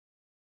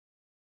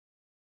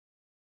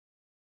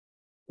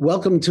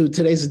Welcome to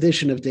today's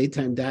edition of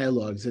Daytime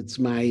Dialogues. It's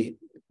my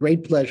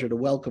great pleasure to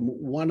welcome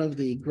one of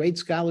the great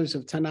scholars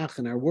of Tanakh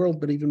in our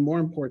world, but even more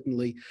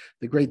importantly,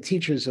 the great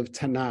teachers of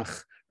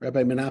Tanakh,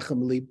 Rabbi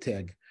Menachem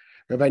Liebtag.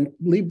 Rabbi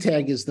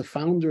Liebtag is the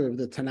founder of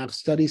the Tanakh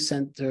Study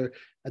Center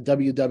at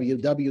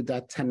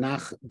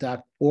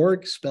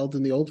www.tanakh.org, spelled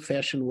in the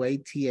old-fashioned way,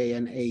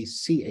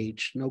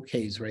 T-A-N-A-C-H, no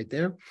K's right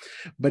there.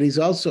 But he's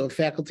also a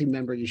faculty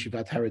member at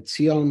Yeshivat Har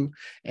Etzion,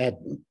 at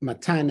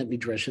Matan, at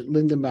Midrashet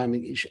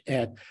Lindenbaum,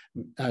 at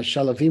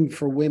Shalavim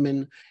for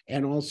Women,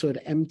 and also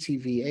at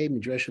MTVA,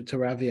 Midrashet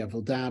Torah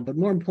Avodah. But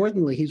more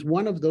importantly, he's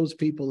one of those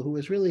people who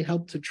has really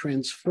helped to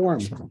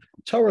transform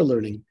Torah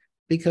learning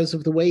because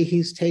of the way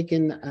he's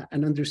taken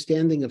an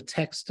understanding of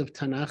text of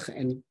Tanakh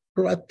and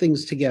brought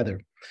things together.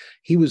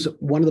 He was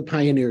one of the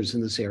pioneers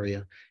in this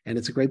area, and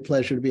it's a great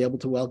pleasure to be able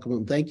to welcome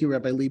him. Thank you,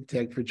 Rabbi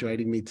Liebtag, for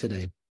joining me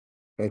today.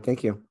 Okay,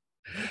 thank you.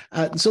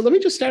 So let me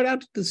just start out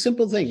with the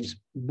simple things.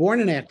 Born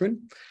in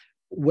Akron,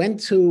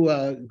 went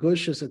to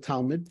Gush as a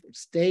Talmud,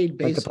 stayed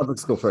basically... Went to public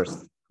school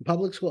first.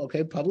 Public school,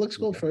 okay, public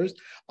school first.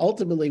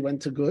 Ultimately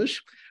went to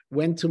Gush,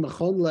 went to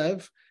Machon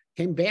Lev,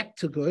 came back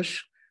to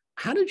Gush.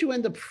 How did you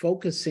end up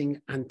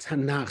focusing on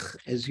Tanakh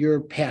as your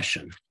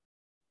passion?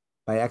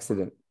 By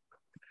accident.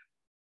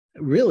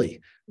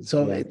 Really?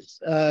 So yeah.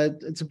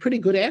 It's a pretty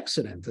good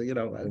accident, you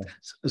know. Yeah.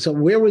 So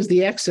where was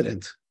the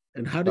accident,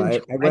 and how did I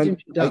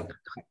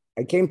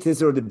came to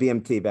Israel to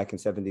BMT back in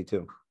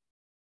 '72.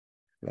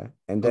 Yeah,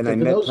 and then I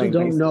met. For those who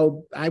don't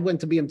know, I went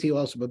to BMT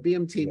also, but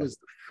BMT was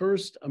the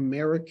first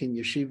American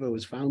yeshiva. It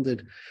was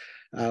founded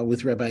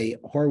with Rabbi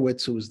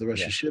Horowitz, who was the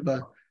Rosh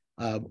Yeshiva,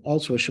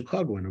 also a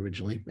Chicagoan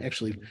originally,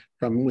 actually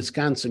from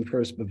Wisconsin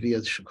first, but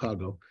via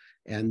Chicago.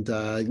 And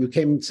you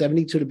came in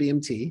 '72 to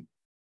BMT.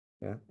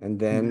 Yeah, and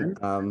then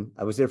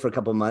I was there for a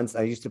couple of months.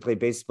 I used to play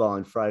baseball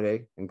on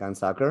Friday in Gan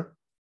Soccer,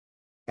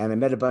 and I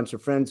met a bunch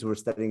of friends who were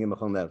studying in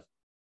Machon Lev,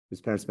 whose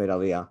parents made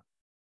Aliyah.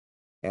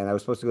 And I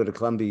was supposed to go to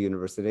Columbia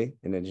University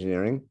in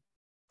engineering,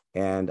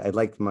 and I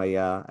liked my.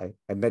 I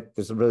met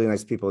there's some really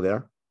nice people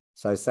there,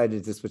 so I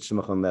decided to switch to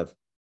Machon Lev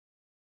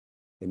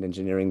in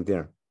engineering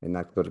there and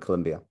not go to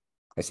Columbia.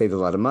 I saved a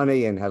lot of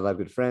money and had a lot of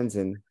good friends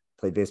and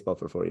played baseball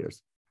for 4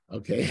 years.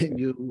 Okay,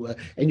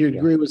 and your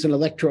degree was in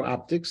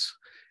electro-optics.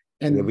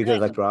 And yeah, we did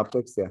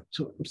electro-optics, yeah.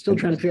 So I'm still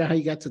trying to figure out how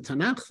you got to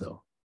Tanakh,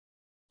 though.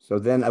 So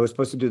then I was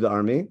supposed to do the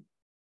army,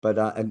 but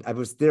and I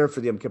was there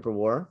for the Yom Kippur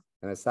War,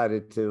 and I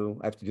decided I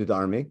have to do the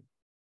army.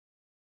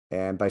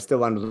 But I still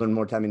wanted to learn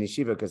more time in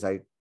yeshiva because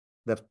I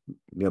left,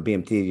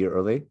 BMT a year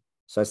early.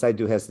 So I decided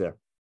to do Hesder.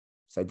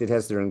 So I did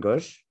Hesder in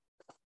Gush.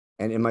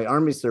 And in my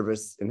army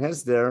service in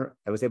Hesder,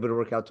 I was able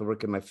to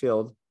work in my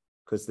field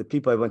because the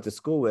people I went to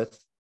school with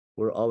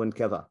were all in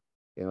Keva,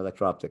 in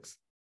electro-optics.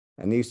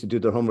 And they used to do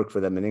their homework for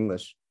them in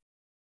English.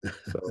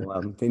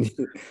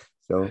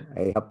 So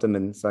I helped them,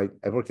 and so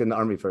I worked in the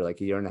army for like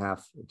a year and a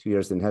half, 2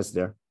 years in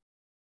Hesder,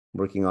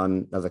 working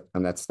on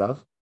that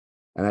stuff.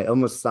 And I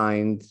almost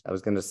signed. I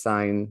was going to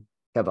sign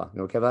Keva. You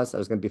know Keva? I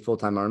was going to be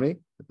full-time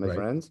army with my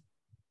friends.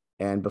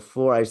 And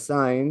before I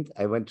signed,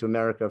 I went to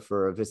America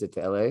for a visit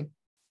to LA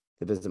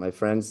to visit my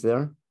friends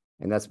there,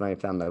 and that's when I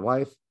found my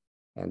wife,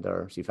 and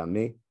she found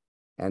me,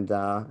 and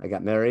I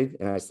got married,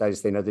 and I decided to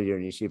stay another year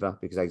in yeshiva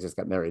because I just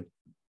got married.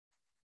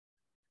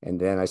 And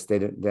then I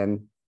stayed.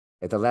 Then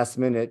at the last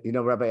minute,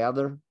 Rabbi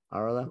Adler,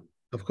 Arla?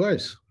 Of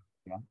course.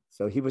 Yeah.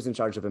 So he was in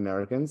charge of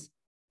Americans.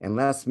 And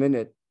last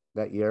minute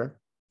that year,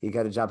 he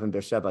got a job in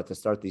Beersheba to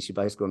start the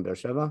Yeshiva High School in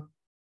Beersheba.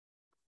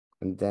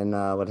 And then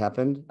what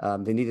happened?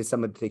 They needed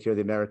someone to take care of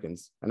the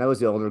Americans. And I was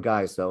the older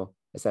guy. So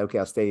I said, okay,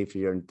 I'll stay for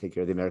a year and take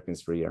care of the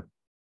Americans for a year.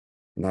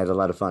 And I had a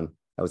lot of fun.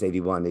 I was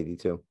 81,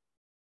 82.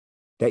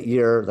 That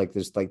year,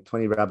 there's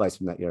 20 rabbis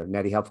from that year.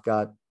 Natty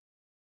Helfgott,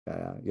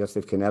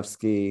 Yosef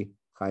Kanevsky,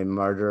 Chaim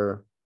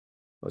Marder.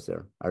 Was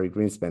there? Ari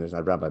Greenspan is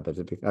not rabbi, but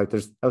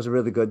that was a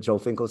really good. Joel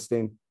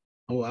Finkelstein.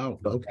 Oh wow!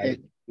 Okay.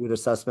 Uda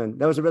Sussman.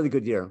 That was a really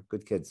good year.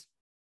 Good kids.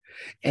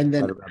 And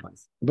then,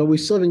 but we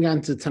still haven't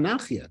gotten to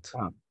Tanakh yet.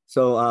 Yeah.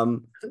 So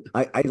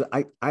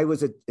I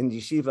was in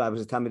yeshiva. I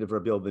was a Talmid of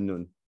Rabbi Ben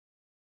Nun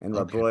and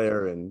Rabbi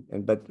Breuer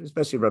but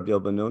especially Rabbi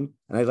Ben Nun,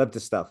 and I loved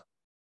his stuff.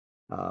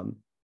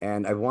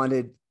 And I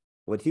wanted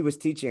what he was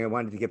teaching. I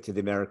wanted to give to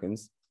the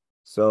Americans.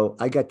 So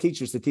I got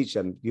teachers to teach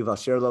them. Yuval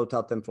Sherlo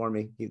taught them for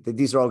me.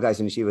 These are all guys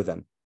in yeshiva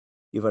then.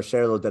 Yuval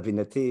Sherlo, David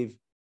Nativ,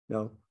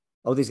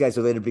 all these guys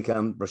will later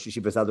become Rosh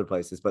Yeshivas other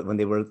places. But when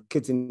they were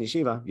kids in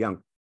yeshiva,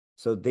 young,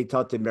 so they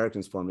taught the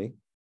Americans for me.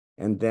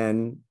 And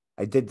then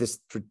I did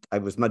this. I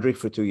was madrik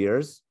for 2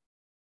 years.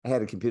 I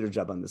had a computer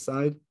job on the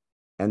side,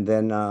 and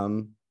then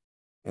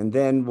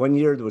 1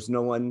 year there was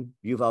no one.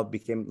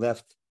 Yuval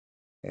left,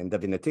 and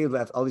David Nativ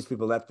left. All these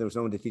people left. There was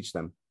no one to teach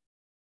them.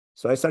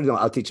 So I started,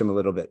 I'll teach them a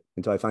little bit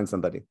until I find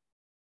somebody.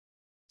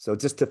 So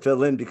just to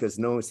fill in, because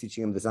no one was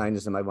teaching them the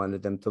Zionism, I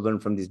wanted them to learn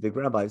from these big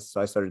rabbis.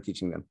 So I started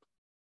teaching them.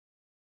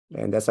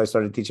 And that's how I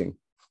started teaching.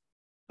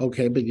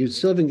 Okay, but you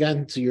still haven't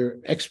gotten to your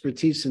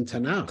expertise in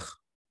Tanakh.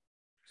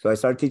 So I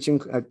started teaching.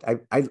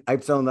 I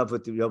fell in love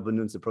with the Rabbi Ben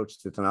Nun's approach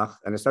to Tanakh,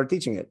 and I started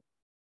teaching it.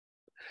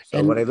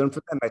 So what I learned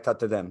from them, I taught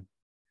to them.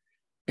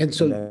 And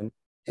so,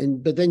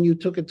 but then you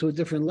took it to a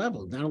different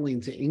level, not only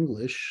into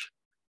English,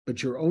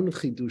 but your own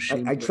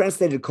chidushim. I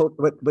translated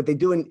what they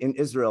do in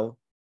Israel.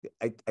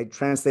 I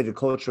translated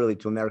culturally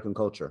to American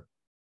culture.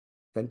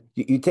 Okay?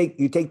 You take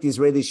the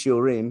Israeli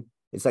shiurim,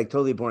 it's like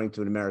totally boring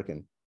to an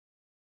American.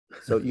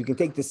 So you can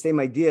take the same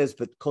ideas,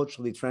 but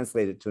culturally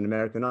translate it to an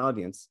American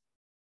audience.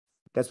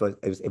 That's why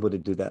I was able to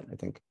do that, I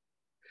think.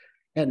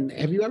 And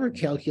have you ever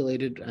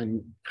calculated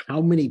on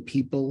how many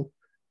people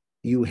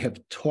you have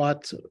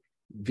taught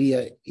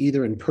via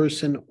either in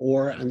person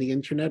or on the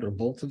internet, or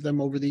both of them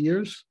over the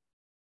years?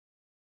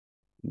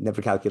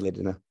 Never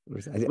calculated, no.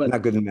 I'm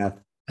not good in math.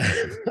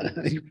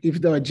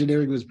 Even though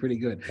engineering was pretty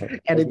good.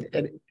 I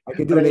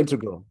could do an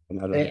integral.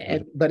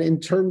 But in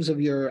terms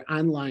of your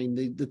online,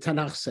 the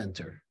Tanakh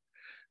Center,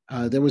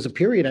 there was a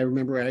period I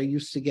remember I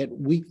used to get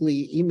weekly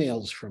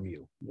emails from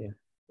you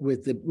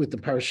with the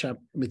parasha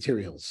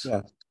materials.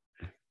 Yeah.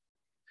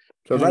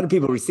 So a lot of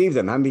people received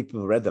them. How many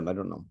people read them? I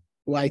don't know.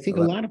 Well, I think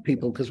a lot of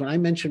people, because when I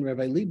mentioned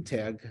Rabbi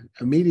Liebtag,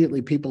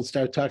 immediately people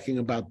start talking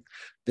about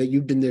that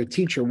you've been their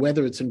teacher,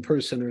 whether it's in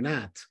person or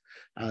not.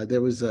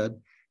 There was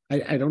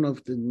I don't know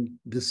if in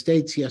the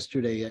States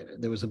yesterday,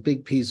 there was a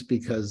big piece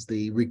because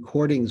the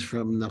recordings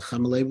from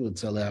Menachem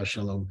Leibowitz Alei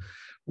Shalom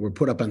were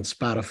put up on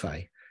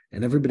Spotify,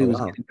 and everybody was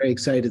getting very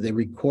excited.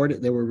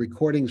 There were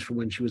recordings from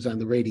when she was on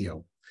the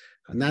radio.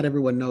 Not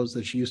everyone knows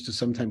that she used to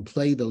sometimes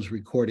play those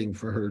recordings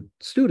for her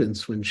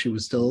students when she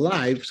was still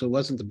alive, so it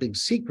wasn't a big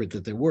secret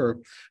that there were,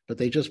 but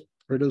they just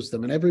produced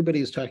them. And everybody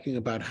is talking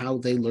about how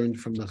they learned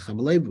from the Menachem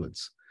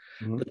Leibowitz.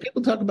 Mm-hmm. But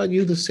people talk about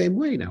you the same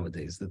way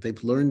nowadays, that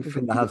they've learned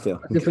from a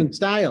different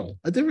style.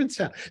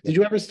 Did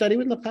you ever study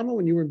with Menachem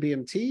when you were in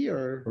BMT?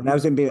 Or when I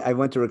was in BMT, I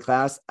went to her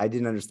class. I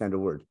didn't understand a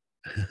word.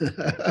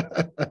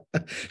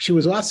 She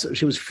was awesome.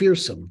 She was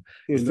fearsome.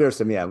 She was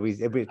fearsome, yeah.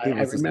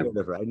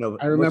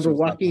 I remember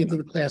walking into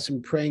the class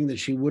and praying that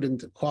she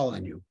wouldn't call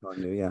on you.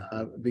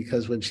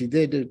 Because when she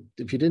did,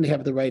 if you didn't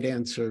have the right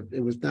answer,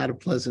 it was not a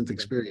pleasant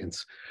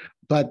experience.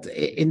 But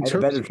in terms of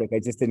a better trick, I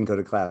just didn't go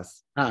to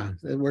class.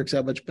 It works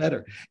out much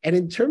better. And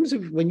in terms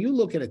of when you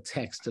look at a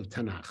text of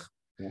Tanakh,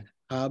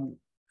 how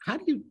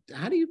do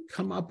you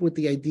come up with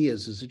the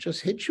ideas? Does it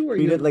just hit you, or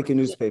read it like a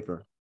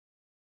newspaper?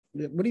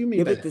 What do you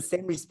mean? Give it the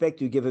same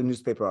respect you give a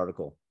newspaper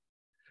article.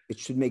 It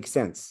should make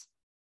sense.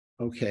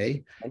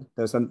 Okay.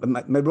 So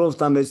my rule of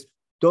thumb is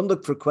don't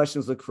look for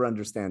questions, look for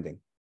understanding.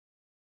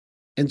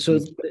 And so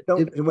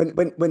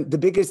when the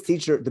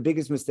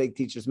biggest mistake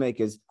teachers make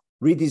is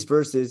read these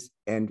verses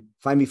and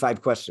find me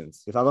 5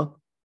 questions. You follow?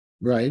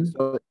 Right.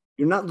 So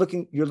you're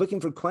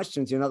looking for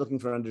questions, you're not looking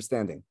for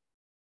understanding.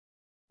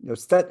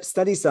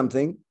 Study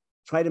something,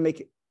 try to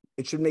make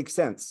it should make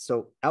sense.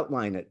 So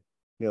outline it,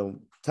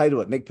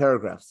 title it, make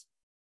paragraphs.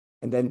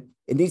 And then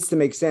it needs to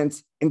make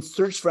sense and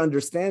search for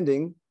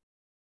understanding.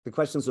 The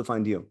questions will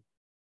find you.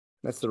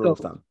 That's the rule of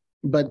thumb.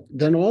 But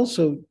then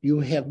also you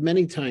have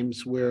many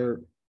times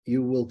where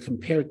you will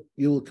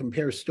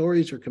compare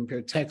stories or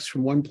compare texts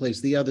from one place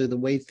to the other, the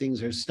way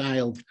things are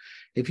styled.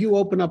 If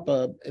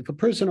a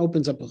person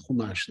opens up a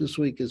Chumash, this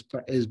week is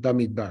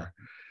Bamidbar,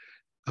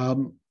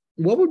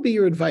 what would be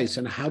your advice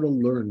on how to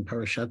learn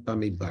Parashat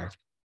Bamidbar?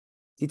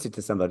 Teach it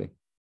to somebody.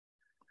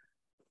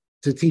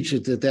 To teach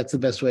it, that's the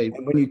best way.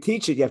 And when you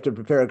teach it, you have to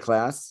prepare a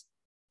class.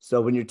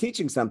 So when you're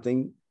teaching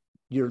something,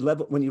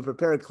 when you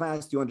prepare a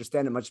class, you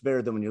understand it much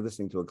better than when you're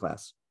listening to a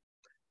class.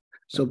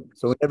 So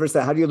whenever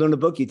say, how do you learn a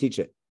book? You teach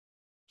it.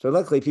 So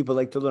luckily people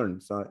like to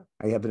learn. So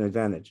I have an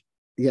advantage.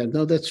 Yeah,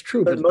 no, that's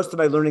true. But most of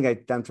my learning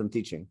I've done from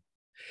teaching.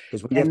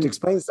 Because when you have to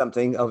explain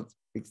something,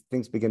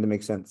 things begin to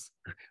make sense.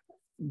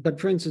 But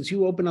for instance,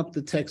 you open up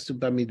the text of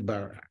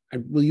Bamidbar.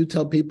 Will you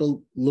tell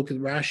people, look at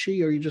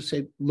Rashi, or you just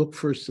say, look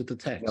first at the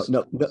text?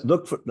 No,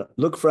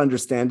 look for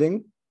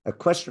understanding. A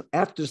question,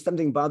 after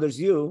something bothers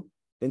you,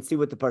 then see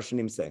what the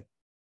Parshanim say.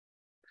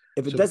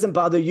 If it doesn't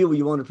bother you,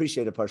 you won't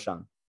appreciate a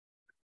Parshan.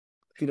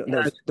 If you don't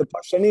know, the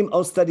Parshanim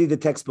all study the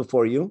text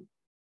before you.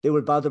 They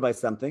were bothered by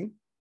something.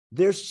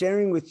 They're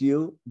sharing with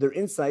you their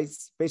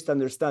insights based on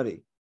their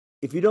study.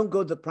 If you don't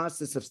go the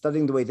process of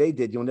studying the way they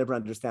did, you'll never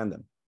understand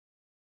them.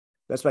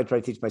 That's what I try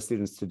to teach my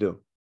students to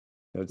do.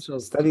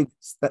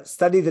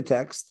 Study the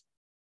text,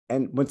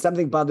 and when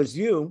something bothers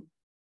you,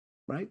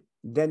 right,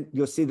 then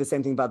you'll see the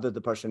same thing bother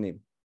the Parshanim.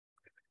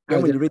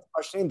 Then when you read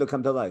the Parshanim, they'll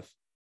come to life.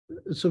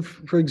 So,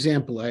 for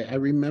example, I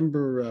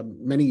remember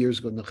many years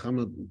ago,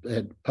 Menachem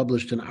had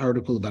published an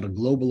article about a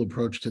global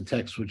approach to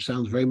text, which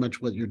sounds very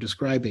much what you're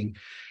describing.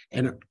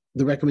 And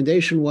the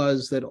recommendation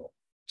was that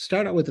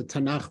start out with the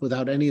Tanakh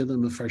without any of the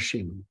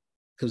Mefarshim,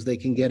 because they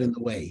can get in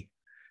the way.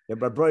 Yeah,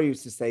 Rabbi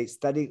used to say,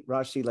 study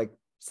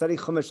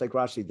Chumash like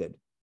Rashi did.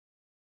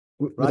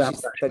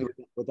 Study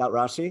without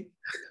Rashi.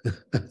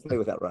 Study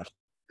without Rashi.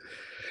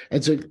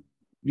 And so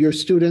your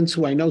students,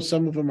 who I know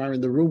some of them are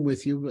in the room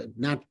with you, but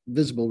not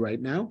visible right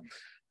now,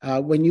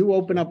 when they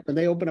open up a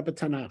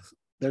Tanakh,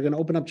 they're going to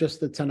open up just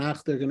the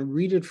Tanakh. They're going to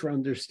read it for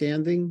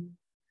understanding.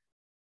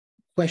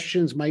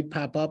 Questions might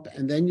pop up,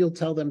 and then you'll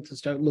tell them to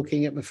start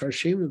looking at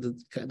Mefarshim,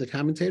 the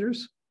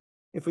commentators.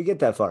 If we get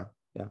that far,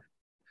 yeah.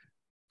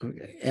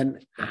 Okay.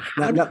 And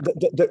now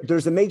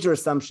there's a major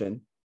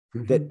assumption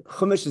that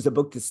Chumash is a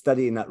book to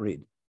study and not read.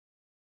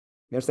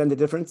 You understand the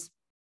difference?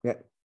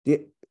 Yeah.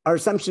 Our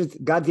assumption is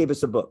God gave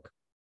us a book.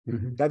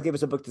 God gave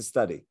us a book to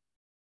study.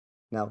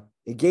 Now,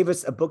 He gave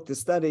us a book to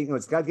study.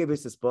 God gave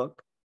us this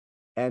book,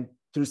 and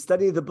through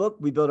study of the book,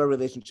 we build our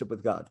relationship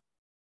with God.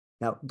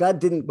 Now, God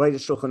didn't write a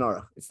Shulchan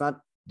Aruch.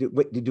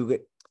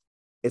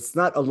 It's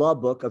not a law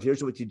book of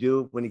here's what you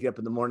do when you get up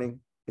in the morning.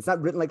 It's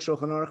not written like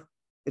Shulchan Aruch.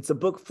 It's a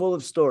book full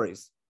of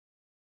stories,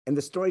 and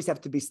the stories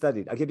have to be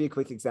studied. I'll give you a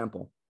quick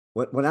example.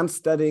 When I'm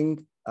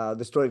studying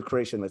the story of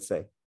creation, let's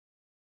say,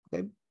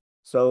 okay.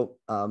 So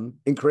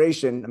in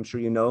creation, I'm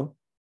sure you know,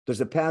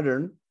 there's a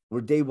pattern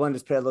where day 1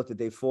 is parallel to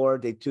day 4,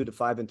 day 2 to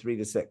 5, and 3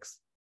 to 6.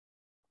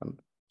 I'm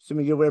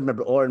assuming you're aware.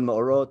 Remember Or and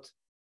Ma'orot,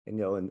 and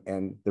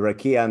the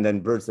Rakia, and then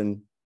birds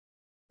and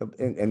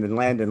then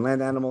land and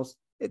land animals.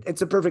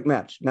 It's a perfect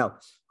match. Now,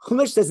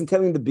 Chumash doesn't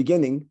tell you in the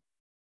beginning.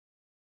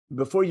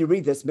 Before you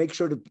read this, make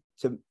sure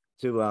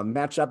to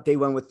match up day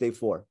 1 with day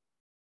 4.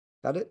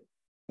 Got it?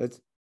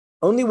 It's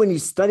only when you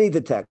study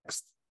the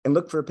text and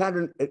look for a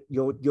pattern,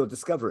 you'll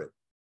discover it.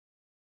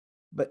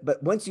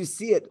 But once you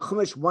see it,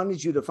 Chumash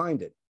wanted you to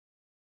find it.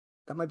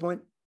 Got my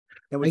point?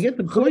 I get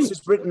the point. Chumash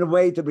is written in a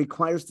way that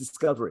requires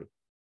discovery.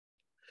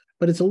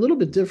 But it's a little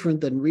bit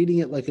different than reading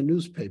it like a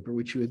newspaper,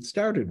 which you had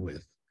started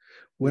with.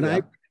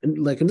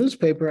 Like a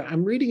newspaper,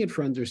 I'm reading it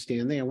for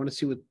understanding. I want to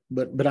see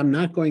but I'm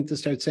not going to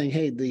start saying,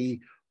 hey, the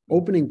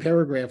opening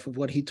paragraph of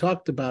what he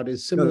talked about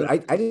is similar. No,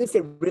 I didn't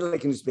say read it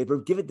like a newspaper.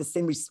 Give it the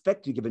same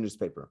respect you give a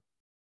newspaper.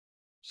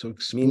 So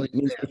explain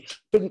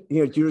that.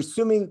 You're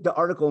assuming the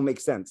article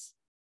makes sense.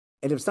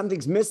 And if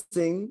something's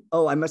missing,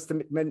 I must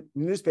have meant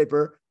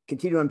newspaper,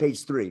 continue on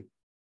page 3.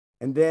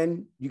 And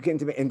then you get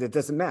into and it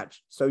doesn't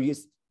match. So you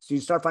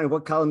start finding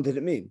what column did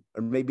it mean?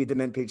 Or maybe it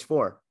meant page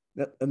 4.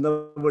 In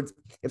other words,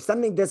 if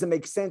something doesn't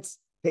make sense,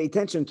 pay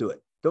attention to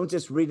it. Don't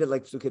just read it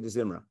like Sukkah de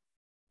Zimra.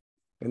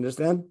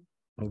 Understand?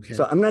 Okay.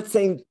 So I'm not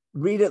saying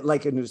read it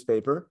like a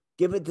newspaper.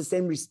 Give it the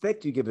same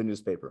respect you give a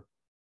newspaper.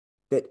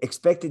 That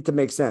expect it to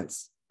make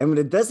sense. And when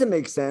it doesn't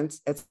make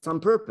sense, it's on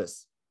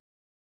purpose.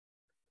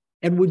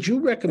 And would you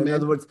recommend? In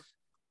other words,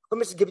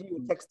 Chumash is giving you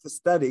a text to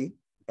study,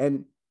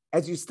 and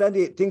as you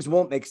study it, things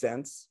won't make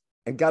sense.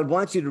 And God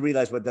wants you to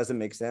realize what doesn't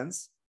make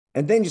sense.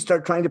 And then you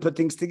start trying to put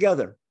things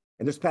together.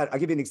 And there's I'll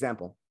give you an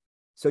example.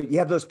 So you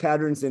have those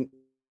patterns in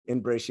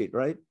Bereshit,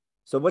 right?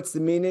 So what's the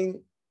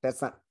meaning?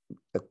 That's not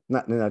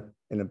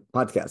in a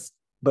podcast.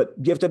 But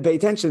you have to pay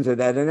attention to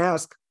that and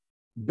ask,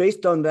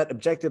 based on that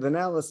objective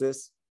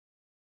analysis,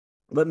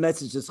 what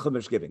message is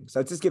Chumash giving? So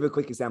I'll just give a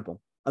quick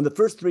example. On the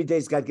first 3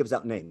 days, God gives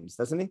out names,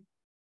 doesn't he?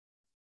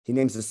 He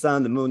names the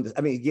sun, the moon.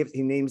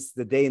 He names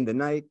the day and the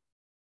night,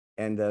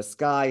 and the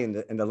sky and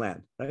the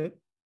land, right?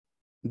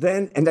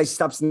 Then he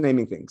stops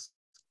naming things.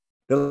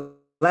 The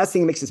last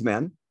thing he makes is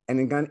man. And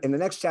in the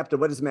next chapter,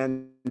 what does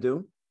man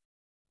do?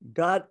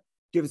 God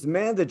gives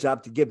man the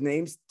job to give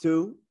names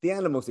to the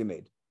animals he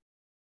made.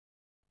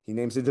 He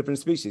names the different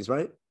species,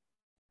 right?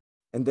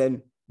 And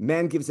then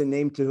man gives a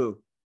name to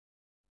who?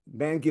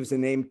 Man gives a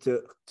name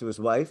to his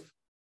wife.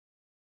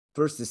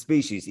 First the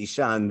species,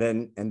 Isha, and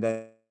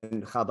then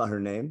Chava, her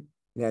name.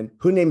 And then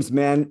who names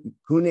man?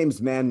 Who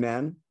names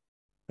man?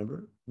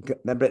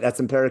 Remember that's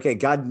in Parakeh.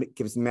 God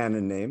gives man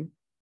a name.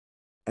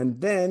 And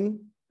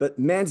then, but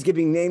man's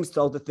giving names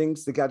to all the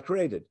things that God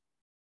created.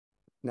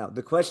 Now,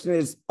 the question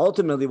is,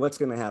 ultimately, what's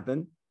going to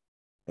happen?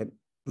 And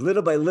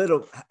little by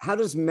little, how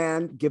does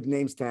man give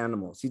names to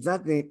animals? He's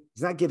not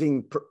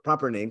giving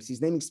proper names.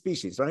 He's naming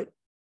species, right?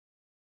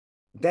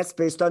 That's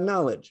based on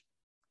knowledge.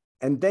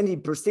 And then he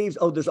perceives,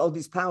 there's all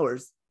these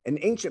powers. An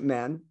ancient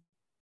man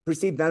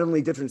perceived not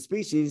only different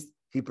species,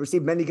 he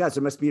perceived many gods.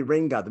 There must be a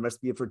rain god. There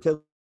must be a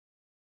fertility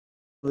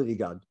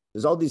god.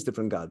 There's all these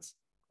different gods.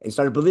 And he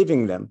started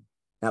believing them.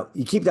 Now,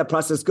 you keep that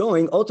process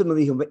going,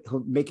 ultimately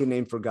he'll make a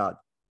name for God.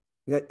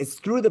 It's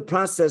through the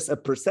process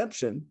of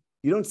perception.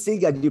 You don't see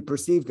God, you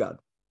perceive God.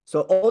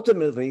 So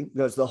ultimately,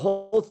 there's the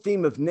whole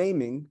theme of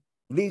naming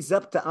leads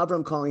up to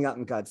Avram calling out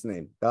in God's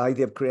name, the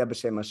idea of Kriya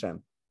B'Shem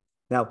Hashem.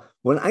 Now,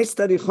 when I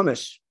study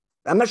Chumash,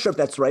 I'm not sure if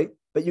that's right,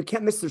 but you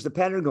can't miss there's a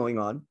pattern going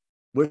on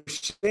where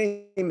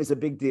shame is a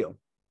big deal,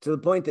 to the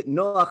point that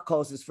Noach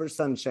calls his first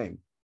son Shem,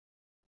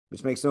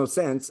 which makes no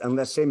sense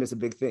unless Shem is a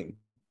big thing.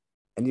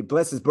 And he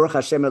blesses Baruch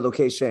Hashem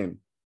Elokei Shem.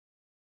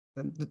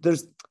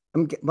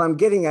 What I'm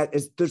getting at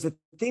is there's a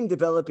theme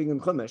developing in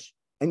Chumash,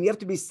 and you have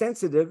to be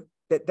sensitive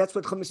that that's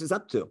what Chumash is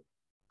up to.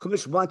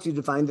 Chumash wants you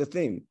to find the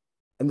theme.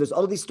 And there's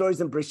all these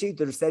stories in Bereshit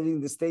that are setting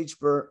the stage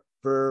for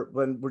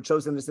when we're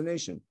chosen as a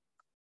nation.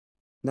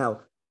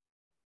 Now,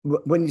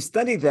 when you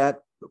study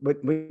that,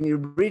 when you're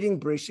reading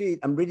Bereshit,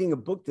 I'm reading a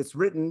book that's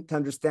written to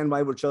understand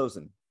why we're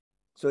chosen.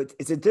 So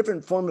it's a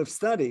different form of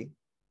study,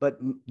 but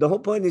the whole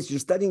point is you're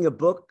studying a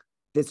book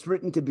that's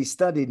written to be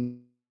studied,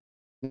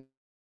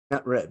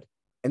 not read.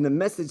 And the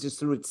message is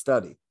through its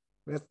study.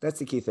 That's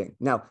the key thing.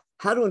 Now,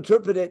 how to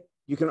interpret it,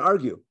 you can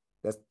argue.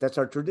 That's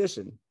our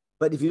tradition.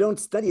 But if you don't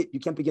study it, you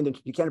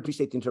can't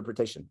appreciate the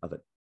interpretation of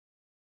it.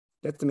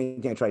 That's the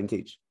main thing I try and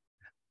teach.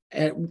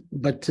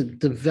 But to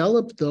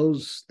develop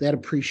that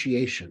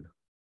appreciation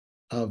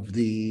of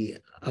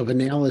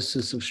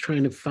analysis, of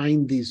trying to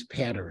find these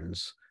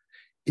patterns,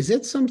 is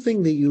that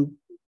something that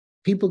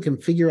people can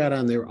figure out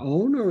on their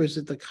own, or is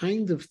it the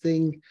kind of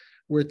thing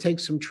where it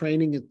takes some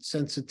training and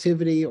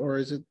sensitivity, or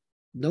is it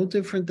no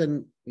different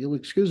than, you'll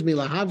excuse me,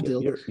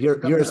 lahavdil?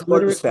 You're a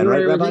sports fan,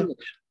 right, Rabbi?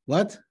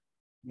 What?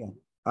 Yeah.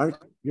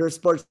 You're a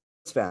sports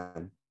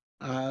fan?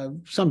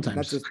 Sometimes.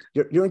 Not just,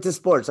 you're into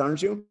sports,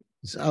 aren't you?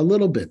 A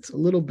little bit.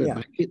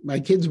 Yeah. My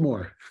kids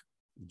more.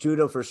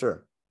 Judo for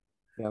sure.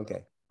 Yeah,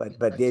 okay.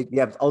 But you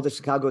have all the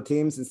Chicago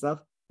teams and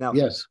stuff? Now,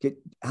 yes.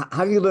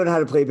 How do you learn how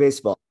to play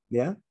baseball?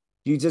 Yeah?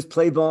 Do you just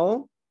play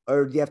ball,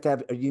 or do you have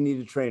to or you need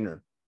a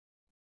trainer?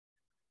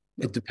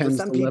 It depends. For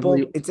some people,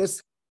 it's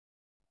just,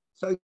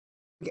 so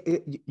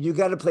you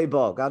got to play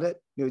ball. Got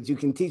it? You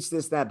can teach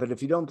this, that, but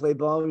if you don't play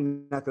ball, you're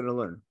not going to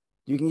learn.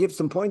 You can give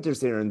some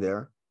pointers here and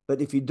there,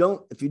 but if you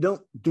don't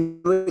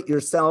do it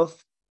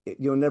yourself,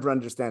 you'll never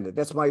understand it.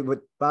 That's why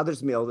what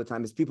bothers me all the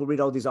time is people read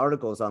all these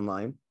articles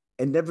online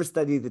and never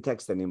study the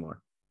text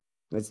anymore.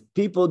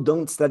 People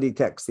don't study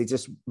text. They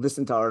just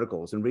listen to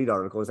articles and read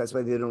articles. That's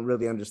why they don't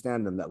really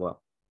understand them that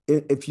well.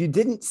 If you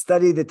didn't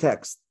study the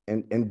text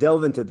and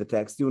delve into the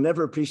text, you'll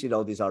never appreciate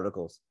all these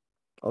articles.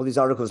 All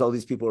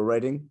these people are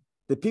writing.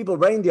 The people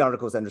writing the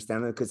articles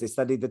understand it because they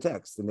studied the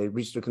text and they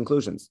reached their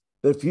conclusions.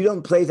 But if you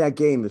don't play that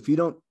game, if you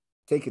don't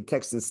take a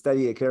text and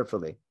study it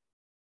carefully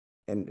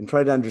and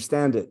try to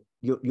understand it,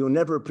 you'll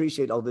never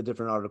appreciate all the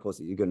different articles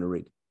that you're going to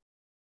read.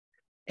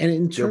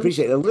 And you'll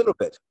appreciate it a little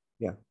bit.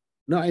 Yeah.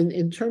 No,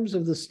 in terms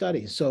of the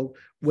study. So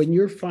when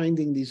you're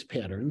finding these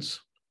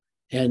patterns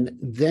and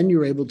then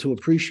you're able to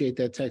appreciate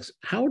that text,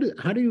 how do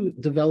you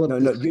develop?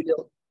 No,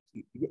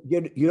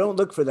 you don't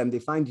look for them. They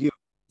find you.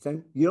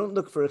 You don't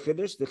look for a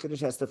chiddush. The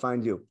chiddush has to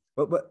find you.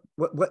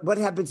 What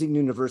happens in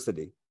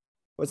university?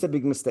 What's a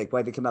big mistake?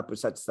 Why they come up with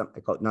such something? I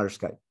call it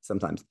narishkeit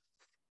sometimes.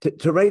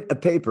 To write a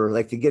paper,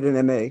 like to get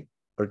an MA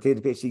or to get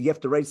a PhD, you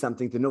have to write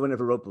something that no one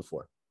ever wrote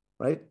before,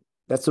 right?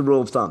 That's the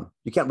rule of thumb.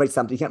 You can't write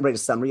something. You can't write a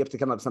summary. You have to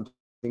come up with something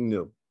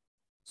new.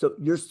 So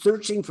you're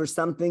searching for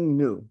something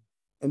new,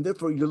 and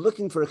therefore you're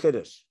looking for a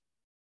chiddush.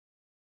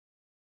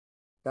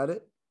 Got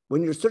it?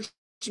 When you're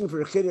searching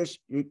for a chiddush,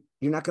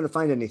 you're not going to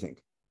find anything.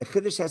 A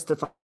chiddush has to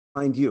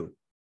find you.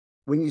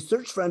 When you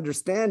search for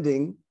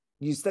understanding,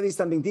 you study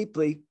something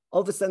deeply,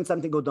 all of a sudden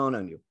something will dawn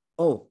on you.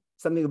 Oh,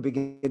 something will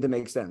begin to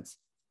make sense.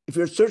 If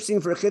you're searching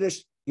for a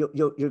chiddush,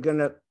 you're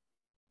gonna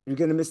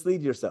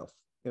mislead yourself.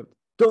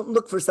 Don't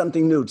look for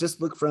something new. Just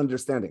look for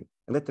understanding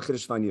and let the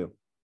chiddush find you.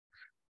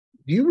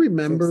 Do you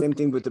remember? Same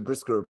thing with the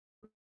brisker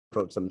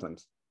approach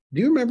sometimes.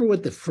 Do you remember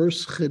what the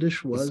first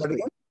chiddush was? Do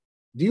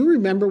you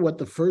remember what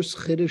the first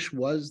chiddush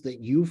was that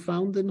you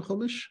found in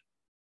Chumash?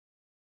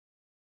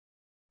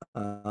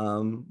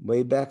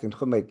 Way back in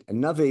Chumash, a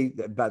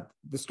Navi, about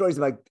the stories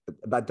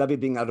about David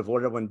being out of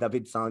order when how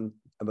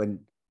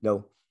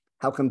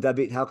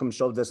come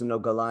Shaul doesn't know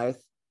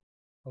Goliath?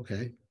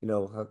 Okay.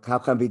 How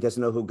come he doesn't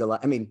know who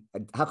Goliath? I mean,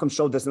 how come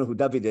Shaul doesn't know who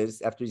David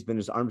is after he's been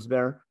his arms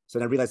bearer? So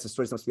then I realized the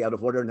stories must be out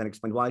of order, and then I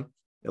explained why.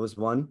 That was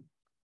one.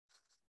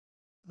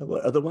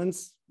 What other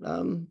ones?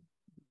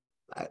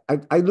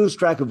 I lose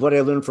track of what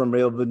I learned from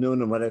Rabbi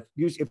Nun and what I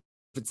usually.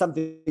 If it's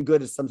something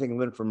good, it's something I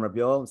learned from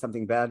Rabbi, and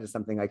something bad is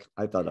something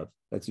I thought of.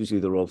 That's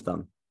usually the rule of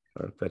thumb.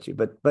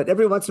 But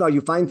every once in a while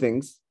you find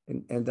things,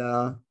 and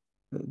I'll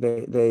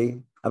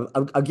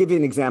give you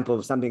an example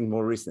of something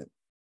more recent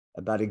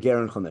about a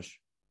ger in Chumash.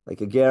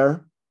 Like a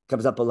ger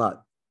comes up a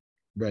lot,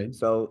 right?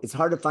 So it's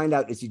hard to find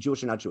out is he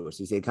Jewish or not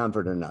Jewish, is he a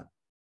convert or not.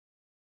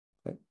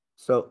 Okay?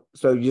 So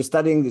you're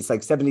studying this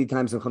like 70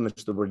 times in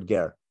Chumash the word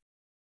ger.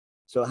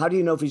 So how do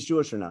you know if he's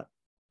Jewish or not?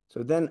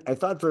 So then I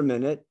thought for a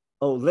minute.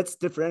 Oh, let's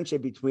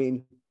differentiate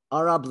between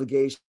our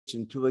obligation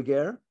to a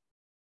ger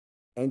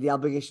and the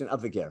obligation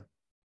of a ger.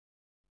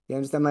 You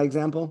understand my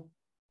example?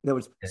 In other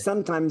words,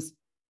 sometimes,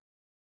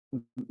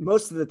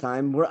 most of the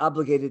time, we're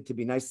obligated to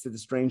be nice to the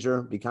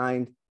stranger, be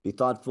kind, be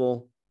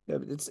thoughtful.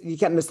 You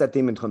can't miss that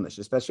theme in Chumash,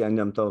 especially on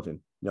Yom Tovim.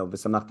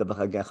 V'samachta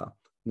b'chagecha.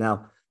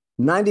 Now,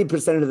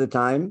 90% of the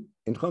time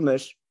in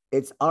Chumash,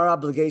 it's our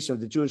obligation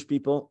of the Jewish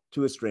people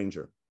to a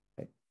stranger.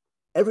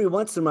 Every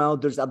once in a while,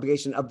 there's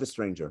obligation of the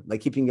stranger,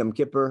 like keeping Yom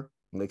Kippur,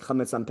 like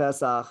Chametz on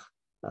Pesach,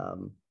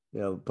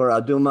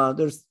 Parah Aduma.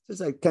 There's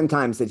like 10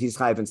 times that he's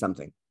chayav in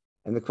something.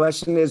 And the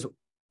question is,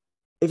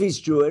 if he's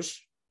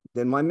Jewish,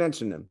 then why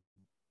mention him?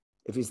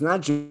 If he's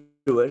not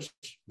Jewish,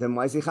 then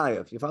why is he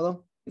chayav? You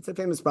follow? It's a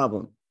famous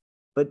problem.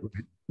 But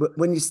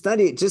when you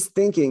study it, just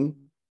thinking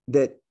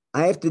that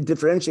I have to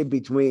differentiate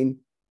between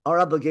our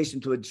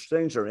obligation to a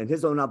stranger and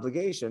his own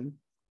obligation,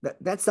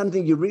 that's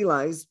something you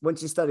realize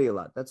once you study a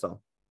lot. That's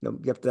all. You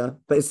have to,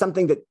 but it's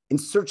something that, in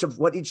search of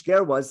what each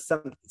ger was,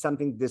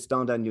 something that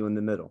dawned on you in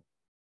the middle.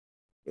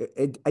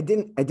 I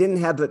didn't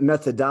have a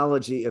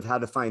methodology of how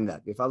to find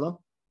that. You follow?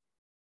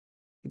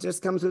 It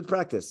just comes with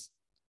practice.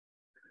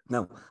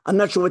 Now, I'm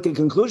not sure what the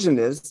conclusion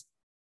is,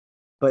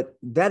 but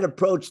that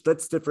approach,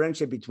 let's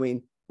differentiate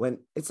between when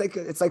it's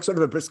like sort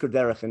of a brisker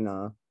derech in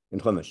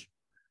Chumash.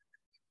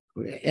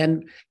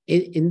 And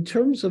in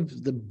terms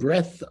of the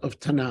breadth of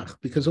Tanakh,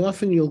 because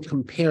often you'll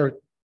compare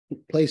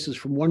places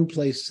from one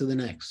place to the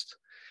next,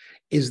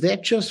 is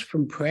that just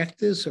from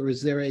practice, or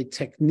is there a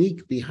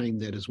technique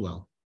behind that as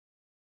well?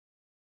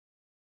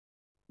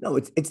 No,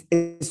 it's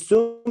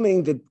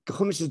assuming that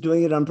Chumash is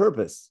doing it on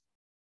purpose.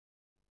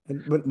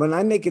 And when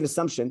I make an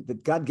assumption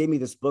that God gave me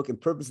this book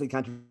and purposely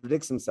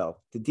contradicts himself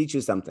to teach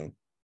you something,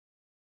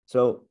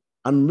 so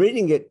I'm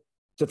reading it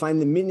to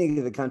find the meaning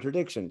of the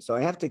contradiction. So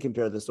I have to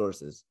compare the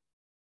sources.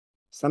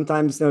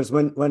 Sometimes there's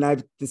when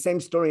I've the same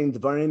story in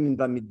Devarim and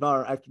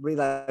Bamidbar, I have to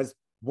realize,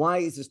 why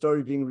is the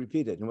story being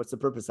repeated and what's the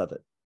purpose of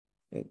it?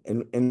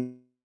 And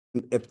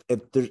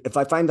if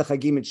I find the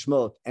Chagim in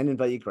Shmot and in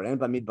Vayikra and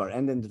Bamidbar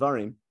and in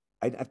Devarim,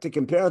 I have to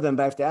compare them,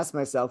 but I have to ask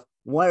myself,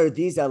 why are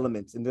these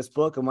elements in this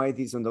book and why are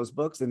these in those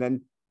books? And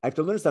then I have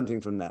to learn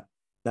something from that.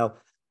 Now,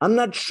 I'm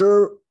not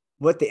sure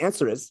what the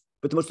answer is,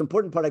 but the most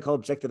important part I call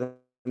objective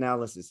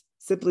analysis,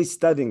 simply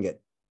studying it.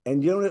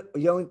 And you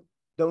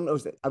don't know.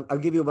 I'll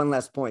give you one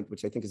last point,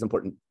 which I think is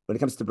important when it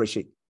comes to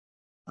Bereshit.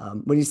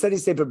 When you study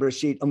Sefer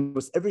Bereshit,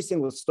 almost every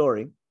single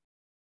story,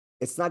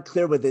 it's not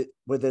clear whether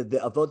the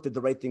Avot did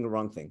the right thing or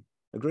wrong thing.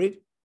 Agreed?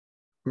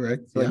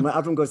 Correct. So when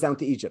Avram goes down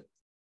to Egypt,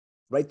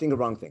 right thing or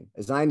wrong thing?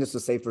 A Zionist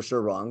will say for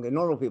sure wrong, and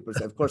normal people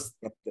say, of course,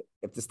 you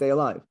have to stay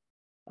alive.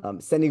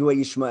 Sending away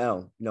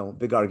Ishmael,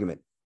 big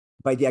argument.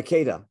 By the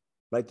Akedah,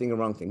 right thing or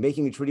wrong thing?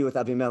 Making a treaty with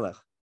Avimelech.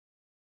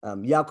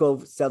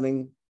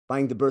 Yaakov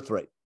buying the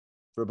birthright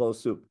for a bowl of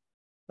soup.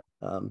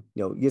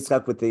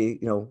 Yitzchak with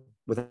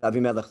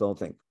Avimelech, the whole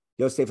thing.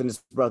 Yosef and his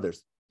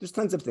brothers. There's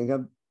tons of things.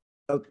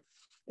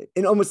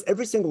 In almost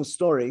every single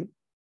story,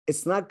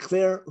 it's not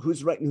clear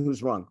who's right and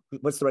who's wrong.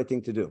 What's the right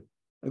thing to do?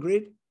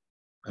 Agreed?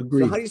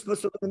 Agreed. So how are you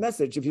supposed to learn the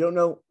message if you don't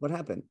know what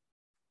happened?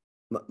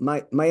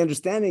 My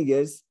understanding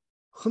is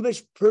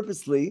Chumash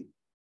purposely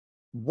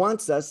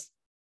wants us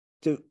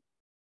to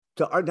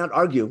not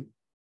argue,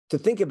 to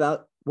think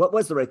about what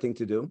was the right thing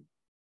to do.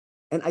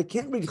 And I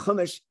can't read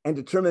Chumash and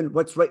determine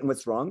what's right and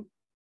what's wrong.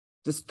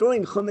 The story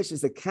in Chumash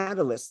is a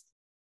catalyst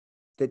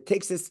that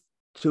takes us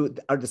to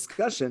our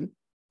discussion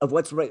of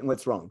what's right and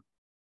what's wrong.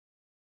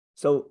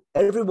 So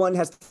everyone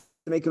has to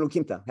make an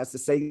ukimta, has to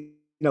say,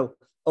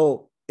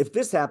 if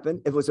this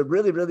happened, if it was a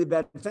really, really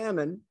bad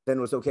famine, then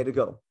it was okay to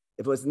go.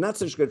 If it was not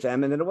such a good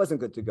famine, then it wasn't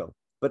good to go.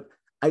 But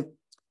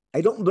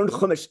I don't learn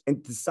Chumash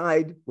and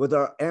decide whether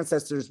our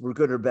ancestors were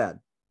good or bad.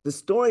 The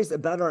stories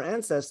about our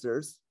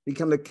ancestors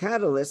become a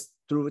catalyst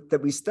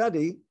that we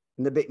study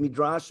in the Beit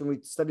Midrash, and we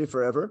study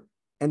forever.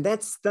 And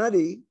that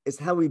study is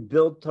how we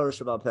build Torah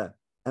Shabbat Peh.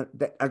 And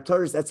our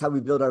Torah, that's how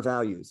we build our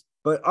values.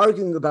 But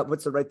arguing about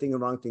what's the right thing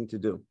and wrong thing to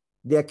do.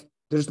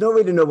 There's no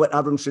way to know what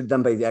Avram should have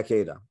done by the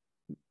Akedah.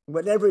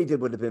 Whatever he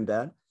did would have been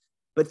bad.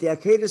 But the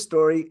Akedah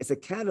story is a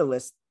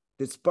catalyst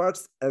that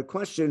sparks a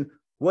question,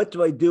 what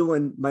do I do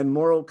when my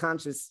moral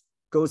conscience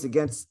goes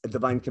against a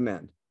divine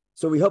command?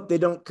 So we hope they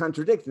don't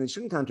contradict, and they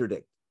shouldn't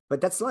contradict. But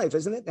that's life,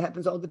 isn't it? It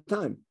happens all the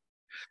time.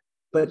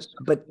 But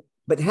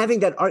having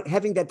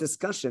that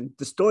discussion,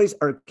 the stories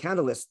are a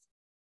catalyst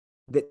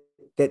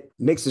that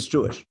makes us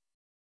Jewish.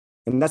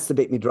 And that's the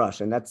Beit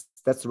Midrash, and that's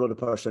the road of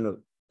Parshanut.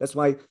 That's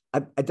why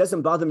it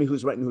doesn't bother me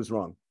who's right and who's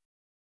wrong.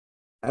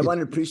 I want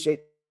to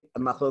appreciate a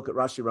machloket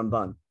Rashi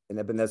Ramban in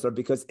Ibn Ezra,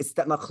 because it's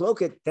that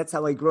machloket, that's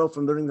how I grow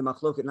from learning the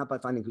machloket, not by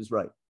finding who's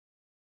right.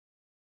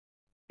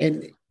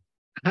 And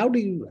how do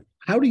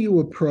you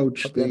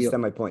approach you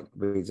understand my point?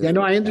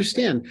 I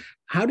understand.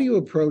 How do you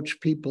approach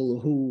people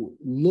who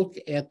look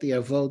at the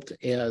Avot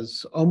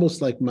as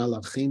almost like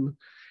malachim,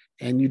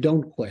 and you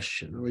don't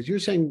question? Or as you're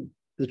saying,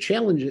 the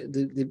challenge,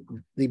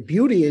 the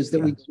beauty is that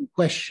we can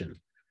question.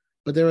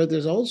 But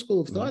there's a whole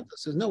school of thought that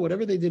says, no,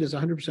 whatever they did is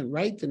 100%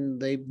 right,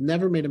 and they've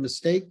never made a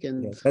mistake.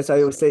 And that's why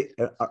I always say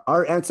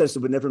our ancestors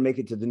would never make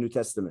it to the New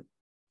Testament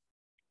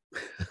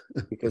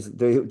because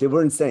they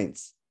weren't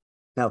saints.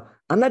 Now,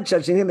 I'm not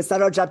judging him. It's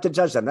not our job to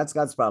judge them. That's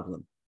God's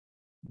problem.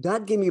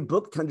 God gave me a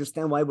book to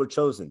understand why we're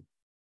chosen.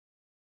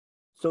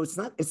 So it's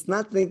not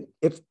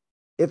if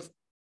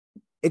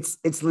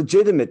it's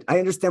legitimate. I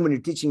understand when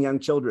you're teaching young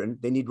children,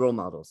 they need role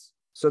models.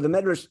 So the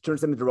Medrash turns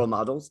them into role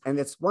models, and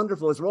it's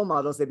wonderful as role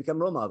models, they become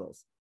role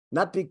models.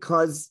 Not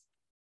because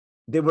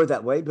they were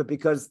that way, but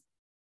because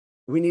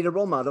we need a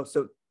role model.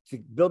 So to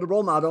build a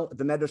role model,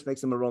 the Medrash makes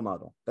them a role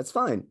model. That's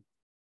fine.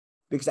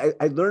 Because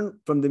I learned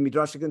from the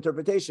Midrashic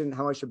interpretation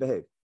how I should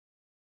behave.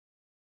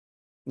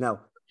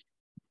 Now,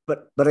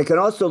 but I can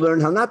also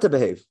learn how not to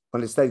behave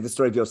when I study the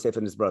story of Yosef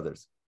and his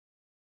brothers.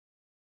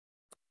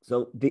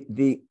 So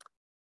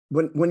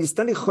when you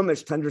study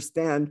Chumash to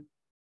understand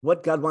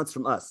what God wants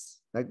from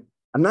us, right?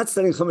 I'm not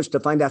studying Chumash to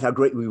find out how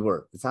great we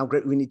were. It's how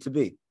great we need to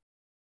be.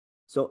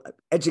 So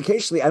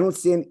educationally, I don't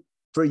see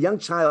for a young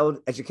child,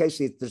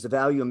 educationally, there's a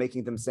value in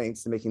making them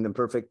saints and making them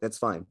perfect. That's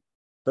fine.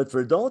 But for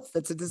adults,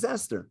 that's a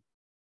disaster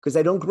because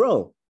they don't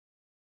grow.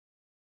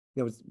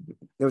 If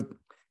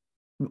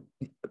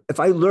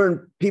I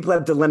learn, people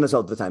have dilemmas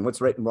all the time. What's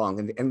right and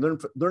wrong,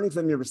 and learning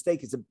from your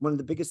mistake is one of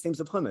the biggest themes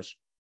of Chumash.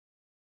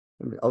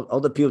 All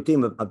the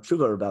POTim of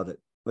Tshuva are about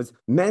it.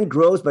 Man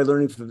grows by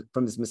learning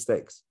from his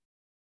mistakes.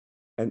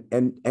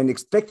 and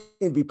expecting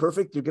to be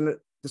perfect, you're going to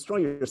destroy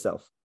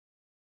yourself.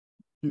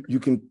 You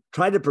can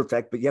try to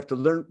perfect, but you have to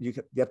learn. You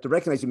have to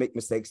recognize you make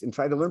mistakes and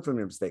try to learn from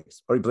your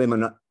mistakes, or you blame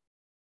it on,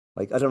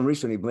 like Adam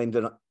Rishon, he blamed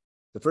it on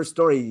the first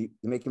story.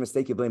 You make a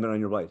mistake, you blame it on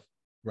your wife.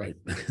 Right.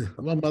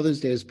 Well, Mother's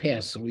Day has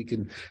passed, so we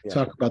can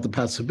talk about the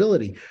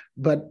possibility.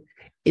 But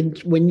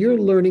when you're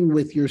learning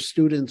with your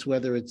students,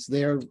 whether it's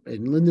there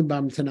in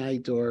Lindenbaum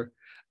tonight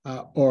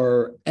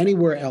or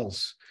anywhere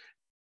else,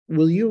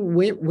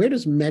 where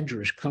does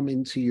medrash come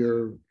into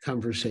your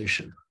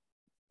conversation?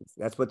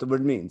 That's what the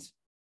word means.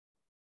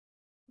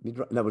 In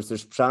other words,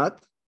 there's pshat.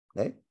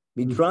 Okay?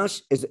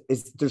 Midrash is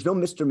there's no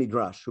Mr.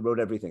 Midrash who wrote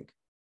everything.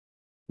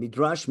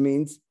 Midrash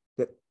means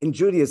that in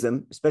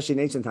Judaism, especially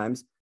in ancient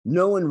times,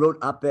 no one wrote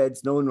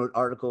op-eds, no one wrote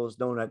articles,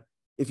 no one had.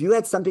 If you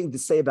had something to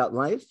say about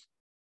life,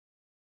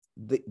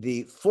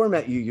 the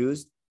format you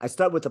used, I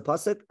start with a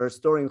pasuk or a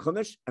story in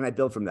Chumash, and I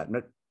build from that.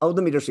 All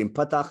the midrashim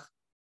patach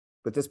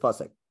with this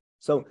pasuk.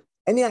 So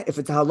if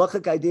it's a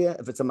halachic idea,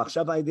 if it's a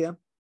machshav idea,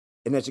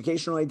 an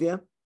educational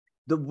idea,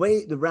 the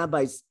way the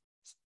rabbis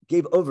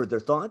gave over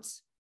their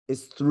thoughts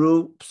is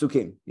through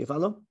psukim. You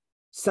follow?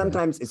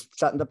 Sometimes it's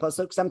pshat in the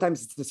pasuk.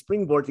 Sometimes it's the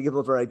springboard to give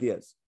over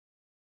ideas.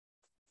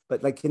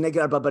 But like Keneged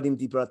Arba Barim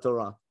Dibra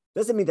Torah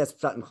doesn't mean that's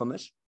pshat in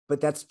Chumash, but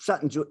that's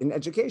pshat in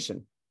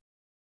education.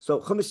 So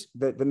Chumash,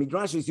 the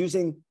Midrash is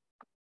using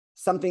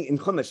something in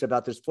Chumash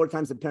about there's 4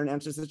 times a parent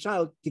answers the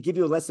child to give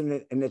you a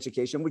lesson in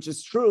education, which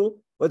is true,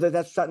 whether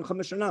that's pshat in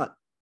Chumash or not.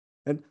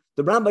 And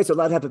the rabbis are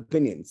allowed to have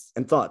opinions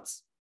and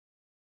thoughts.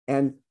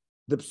 And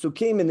the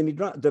psukim and the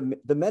Midrash,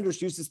 the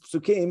Medrash uses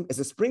psukim as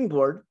a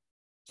springboard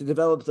to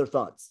develop their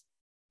thoughts.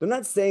 They're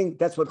not saying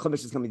that's what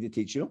Chumash is coming to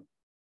teach you.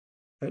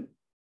 Right?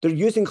 They're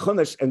using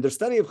Chumash and their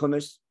study of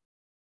Chumash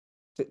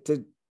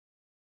to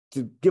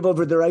give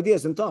over their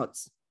ideas and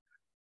thoughts.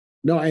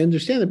 No, I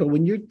understand that, but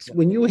when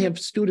you have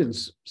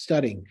students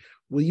studying,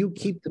 will you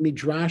keep the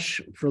midrash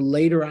for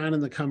later on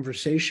in the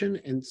conversation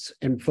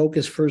and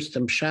focus first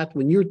on pshat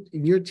when you're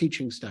in your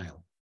teaching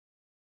style?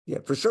 Yeah,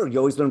 for sure. You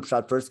always learn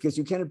pshat first because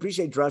you can't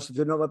appreciate drash if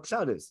you don't know what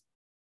pshat is.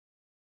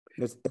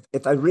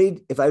 If I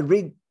read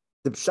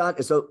the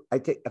pshat, so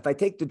if I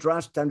take the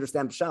drash to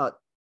understand pshat,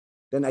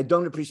 then I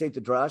don't appreciate the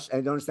drash and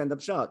I don't understand the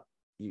pshat.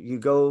 You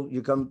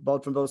come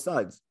both from both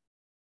sides.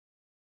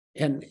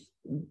 And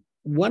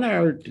what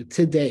are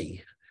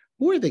today?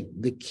 Who are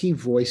the key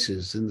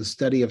voices in the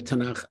study of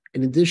Tanakh,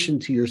 in addition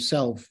to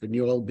yourself and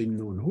Yoel Ben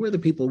Nun? Who are the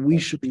people we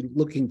should be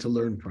looking to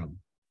learn from?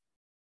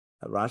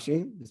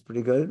 Rashi is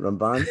pretty good.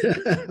 Ramban.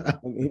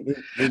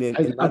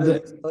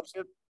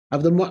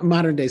 Of the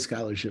modern day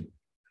scholarship.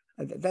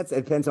 It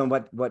depends on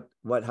what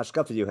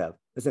hashkafa you have.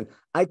 Listen,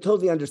 I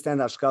totally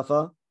understand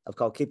hashkafa of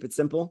called keep it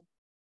simple,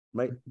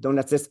 right? Don't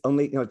just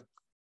only,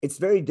 it's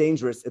very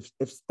dangerous if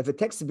a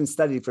text has been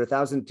studied for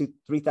 1,000 to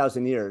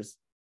 3,000 years,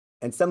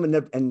 and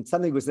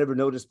something was never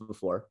noticed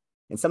before,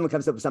 and someone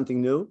comes up with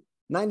something new,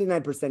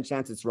 99%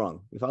 chance it's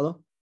wrong. You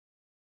follow?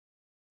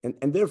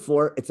 And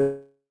therefore, it's a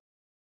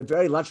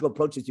very logical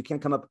approach is you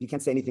can't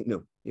say anything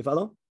new. You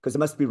follow? Because it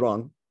must be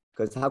wrong.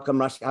 Because how come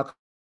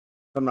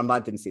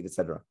Ramban didn't see it,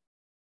 etc.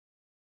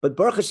 But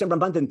Baruch Hashem,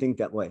 Ramban didn't think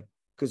that way.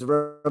 Because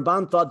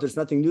Ramban thought there's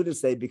nothing new to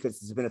say because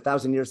it's been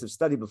 1,000 years of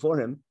study before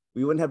him.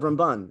 We wouldn't have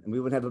Ramban, and we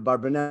wouldn't have a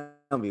Barbanel,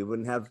 we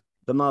wouldn't have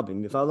the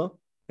Mabim. You follow?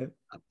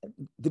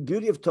 The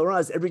beauty of Torah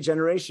is every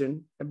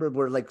generation, remember,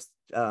 we're like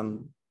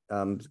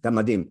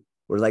Gamadim.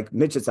 We're like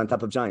midgets on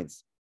top of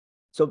giants.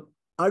 So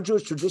our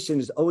Jewish tradition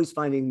is always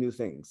finding new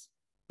things.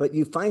 But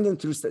you find them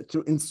through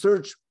in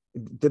search.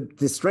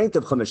 The strength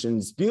of Chumash and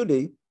its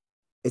beauty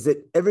is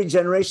that every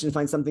generation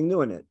finds something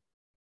new in it.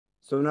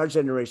 So in our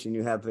generation,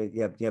 you have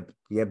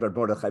Rabbi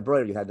Mordechai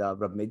Breuer, you had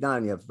Rabbi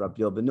Meidan, you have Rabbi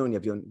Yoel Ben Nun,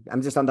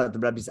 I'm just talking about the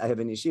rabbis I have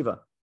in yeshiva,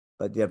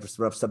 but you have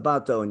Rav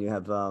Sabato, and you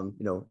have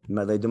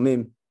Malei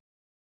Dumim.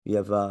 You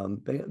have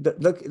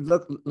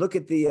look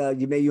at the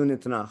Yimei Yun in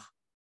Tanakh,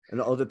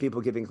 and the older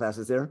people giving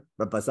classes there.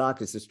 Rabbi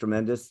Bazak is just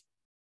tremendous.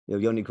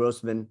 Yoni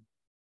Grossman.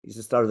 He's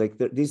a star. Like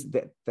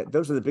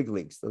those are the big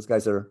leagues. Those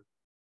guys are.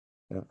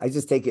 I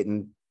just take it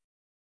and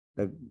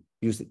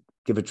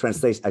give a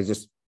translation. I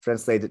just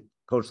translate it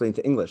culturally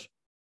into English.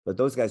 But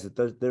those guys,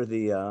 they're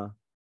the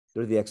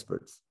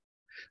experts.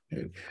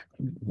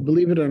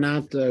 Believe it or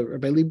not,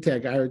 Rabbi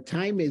Liebtag, our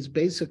time is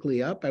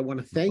basically up. I want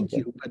to thank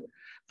you, but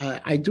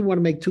I do want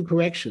to make 2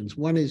 corrections.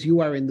 One is you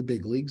are in the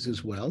big leagues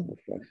as well.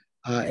 Okay.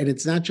 And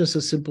it's not just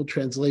a simple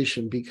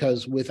translation,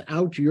 because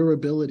without your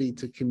ability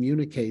to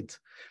communicate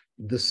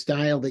the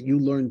style that you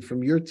learned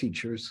from your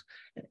teachers,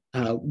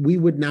 we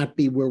would not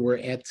be where we're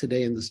at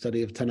today in the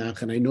study of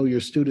Tanakh. And I know your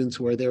students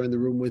who are there in the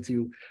room with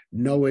you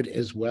know it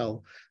as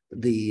well.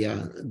 The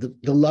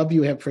love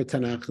you have for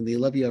Tanakh and the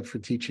love you have for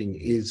teaching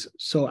is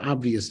so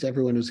obvious to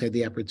everyone who's had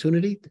the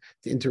opportunity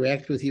to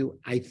interact with you.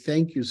 I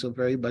thank you so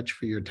very much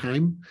for your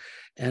time.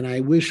 And I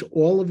wish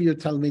all of your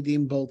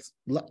Talmidim, both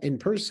in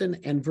person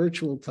and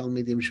virtual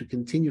Talmidim, should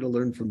continue to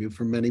learn from you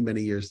for many,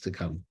 many years to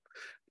come.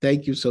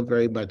 Thank you so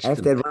very much. I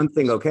have to add one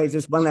thing, okay?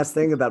 Just one last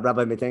thing about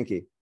Rabbi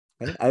Metenki.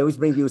 Okay? I always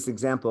bring you this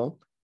example.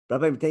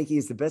 Rabbi Metenki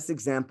is the best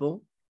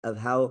example of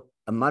how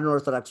a modern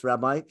Orthodox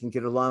rabbi can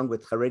get along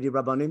with Haredi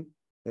Rabbanim.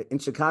 In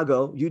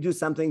Chicago, you do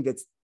something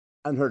that's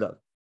unheard of.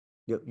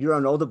 You're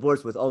on all the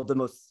boards with all the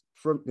most,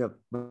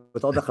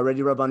 with all the Haredi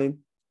Rabbanim,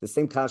 the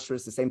same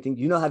kashrus, the same thing.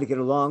 You know how to get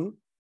along.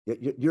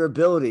 Your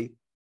ability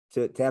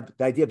to have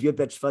the idea of Yud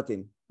Bet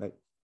Shvatim, right?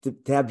 To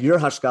have your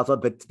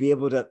hashkafa, but to be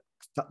able to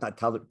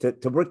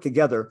work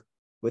together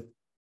with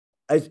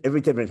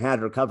every different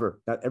hat or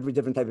cover, every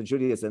different type of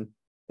Judaism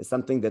is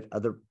something that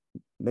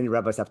many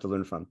rabbis have to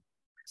learn from.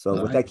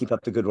 So with that, keep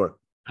up the good work.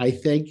 I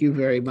thank you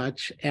very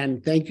much.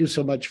 And thank you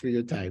so much for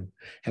your time.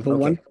 Have a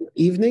wonderful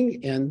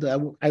evening. And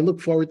I look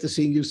forward to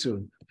seeing you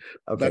soon.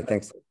 Okay,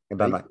 thanks.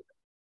 Bye-bye.